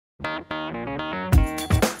This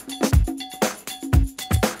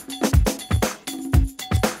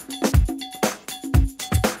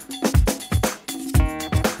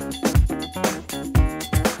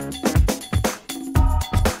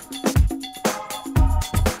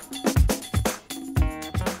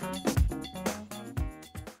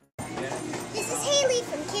is Haile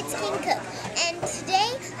from Kids Can Cook, and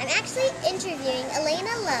today I'm actually interviewing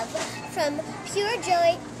Elaina Love from Pure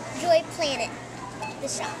Joy Planet, the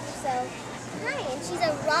shop. So, hi, and she's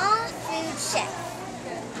a raw food chef.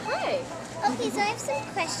 Hi. Okay, so I have some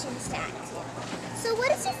questions to ask you. So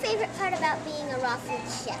what is your favorite part about being a raw food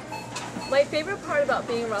chef? My favorite part about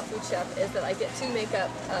being a raw food chef is that I get to make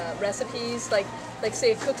up recipes, like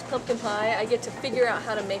say a cooked pumpkin pie. I get to figure out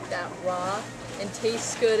how to make that raw and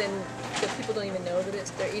taste good, and that people don't even know that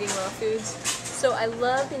they're eating raw foods. So I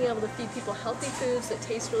love being able to feed people healthy foods that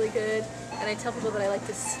taste really good, and I tell people that I like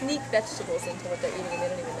to sneak vegetables into what they're eating and they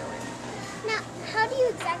don't even know it. Now, how do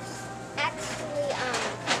you actually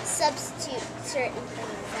substitute certain things?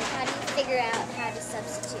 Like, how do you figure out how to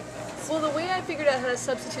substitute things? Well, the way I figured out how to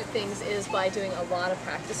substitute things is by doing a lot of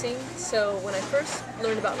practicing. So when I first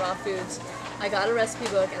learned about raw foods, I got a recipe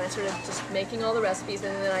book and I started just making all the recipes,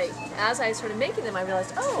 and then as I started making them, I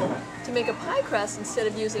realized, oh, to make a pie crust, instead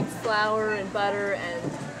of using flour and butter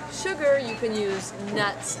and sugar, you can use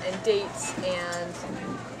nuts and dates, and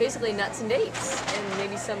basically nuts and dates and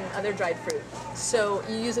maybe some other dried fruit. So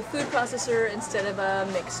you use a food processor instead of a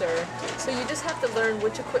mixer. So you just have to learn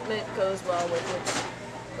which equipment goes well with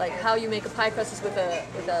which, like how you make a pie crust is with a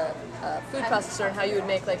food processor, and how you would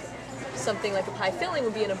make like something like a pie filling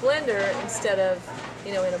would be in a blender instead of,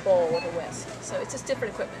 in a bowl with a whisk. So it's just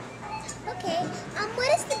different equipment. Okay, what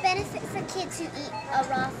is the benefit for kids who eat a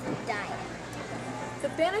raw food diet? The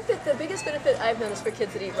biggest benefit I've noticed for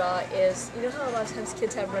kids that eat raw is, you know how a lot of times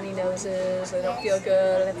kids have runny noses, or they don't feel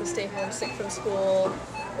good, or they have to stay home sick from school,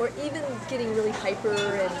 or even getting really hyper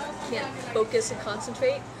and can't focus and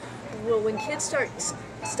concentrate? Well, when kids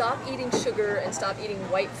stop eating sugar and stop eating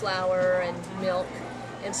white flour and milk,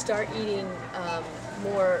 and start eating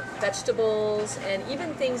more vegetables and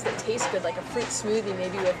even things that taste good, like a fruit smoothie,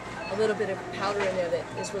 maybe with a little bit of powder in there that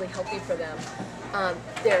is really healthy for them.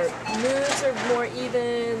 Their moods are more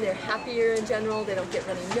even, they're happier in general, they don't get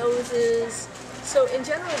runny noses. So in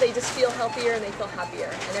general, they just feel healthier and they feel happier,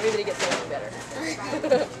 and everybody gets along better.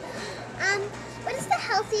 What is the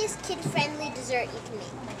healthiest kid-friendly dessert you can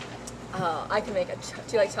make? I can make do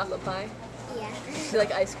you like chocolate pie? Yeah. Do you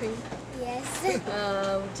like ice cream? Yes.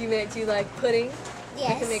 Do you like pudding?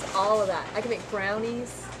 Yes. I can make all of that. I can make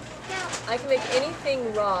brownies. Now, I can make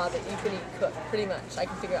anything raw that you can eat cooked, pretty much. I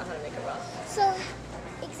can figure out how to make it raw. so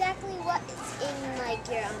exactly what is in like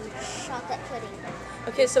your chocolate pudding?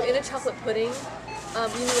 Okay, so in a chocolate pudding,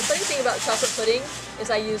 the funny thing about chocolate pudding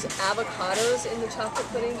is I use avocados in the chocolate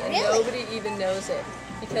pudding, and Really? nobody even knows it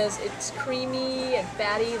because it's creamy and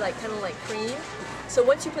fatty, kind of like cream. So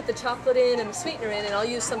once you put the chocolate in and the sweetener in, and I'll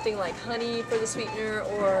use something like honey for the sweetener,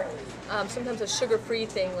 or sometimes a sugar-free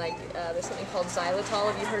thing, like there's something called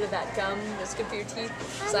xylitol. Have you heard of that gum that's good for your teeth?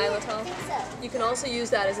 Xylitol. I think so. You can also use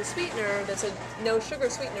that as a sweetener. That's a no sugar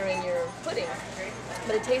sweetener in your pudding,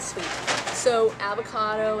 but it tastes sweet. So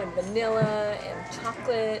avocado and vanilla and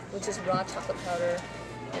chocolate, which is raw chocolate powder,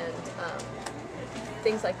 and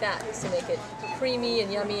things like that to make it creamy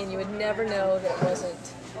and yummy, and you would never know that it wasn't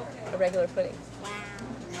a regular pudding. Wow.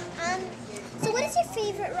 So what is your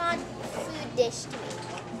favorite raw food dish to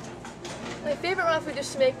make? My favorite raw food dish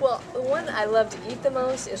to make, well, the one I love to eat the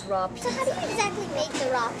most is raw So how do pizza. you exactly make the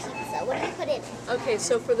raw pizza? What do you put in it? Okay,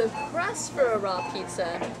 so for the crust for a raw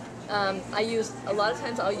pizza, a lot of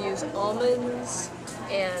times I'll use almonds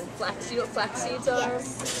and flax. You know what flax seeds are?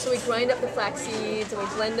 Yes. So we grind up the flax seeds and we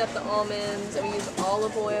blend up the almonds and we use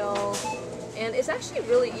olive oil. And it's actually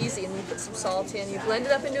really easy, and you put some salt in, you blend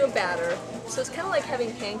it up into a batter. So it's kind of like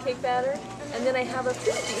having pancake batter. And then I have a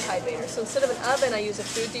food dehydrator. So instead of an oven, I use a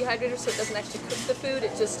food dehydrator, so it doesn't actually cook the food,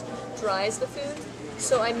 it just dries the food.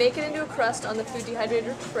 So I make it into a crust on the food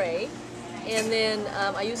dehydrator tray. And then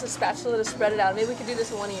I use a spatula to spread it out. Maybe we could do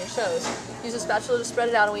this in one of your shows. Use a spatula to spread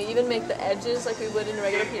it out, and we even make the edges like we would in a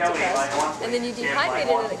regular pizza crust. And then you dehydrate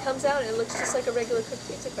it, and it comes out, and it looks just like a regular cooked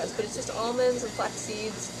pizza crust. But it's just almonds and flax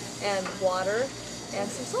seeds and water and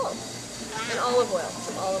some salt. And olive oil,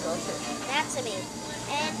 some olive oil too. That's amazing.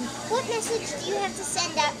 And what message do you have to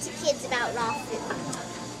send out to kids about raw food?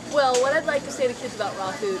 Well, what I'd like to say to kids about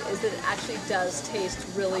raw food is that it actually does taste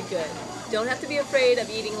really good. Don't have to be afraid of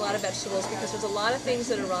eating a lot of vegetables, because there's a lot of things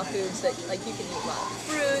that are raw foods that, like, you can eat a lot of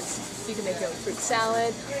fruits, you can make your own fruit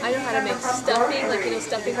salad. I know how to make stuffing,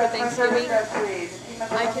 stuffing for Thanksgiving.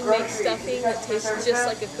 I can make stuffing that tastes just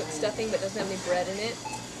like a cooked stuffing but doesn't have any bread in it.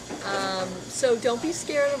 So don't be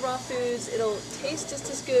scared of raw foods. It'll taste just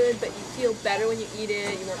as good, but you feel better when you eat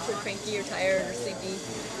it. You won't feel cranky or tired or sleepy.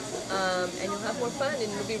 And you'll have more fun and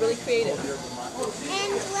you'll be really creative.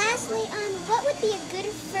 And lastly, what would be a good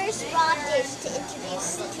first raw dish to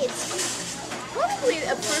introduce kids to? Probably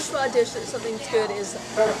a first raw dish that's something good is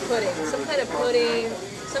a pudding. Some kind of pudding,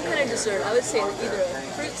 some kind of dessert. I would say either a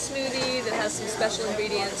fruit smoothie that has some special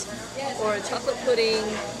ingredients, or a chocolate pudding,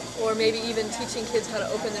 or maybe even teaching kids how to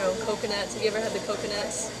open their own coconuts. Have you ever had the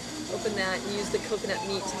coconuts? Open that and use the coconut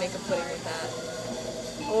meat to make a pudding with that.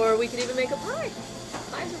 Or we could even make a pie.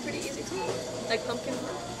 Pies are pretty easy too, like pumpkin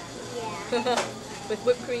pie. Yeah. With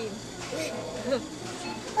whipped cream.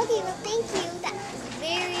 Okay, well thank you. That's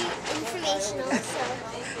very informational. So,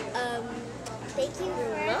 thank you for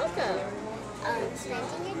You're welcome.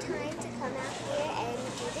 spending your time to come out here and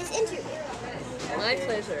do this interview. My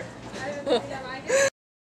pleasure.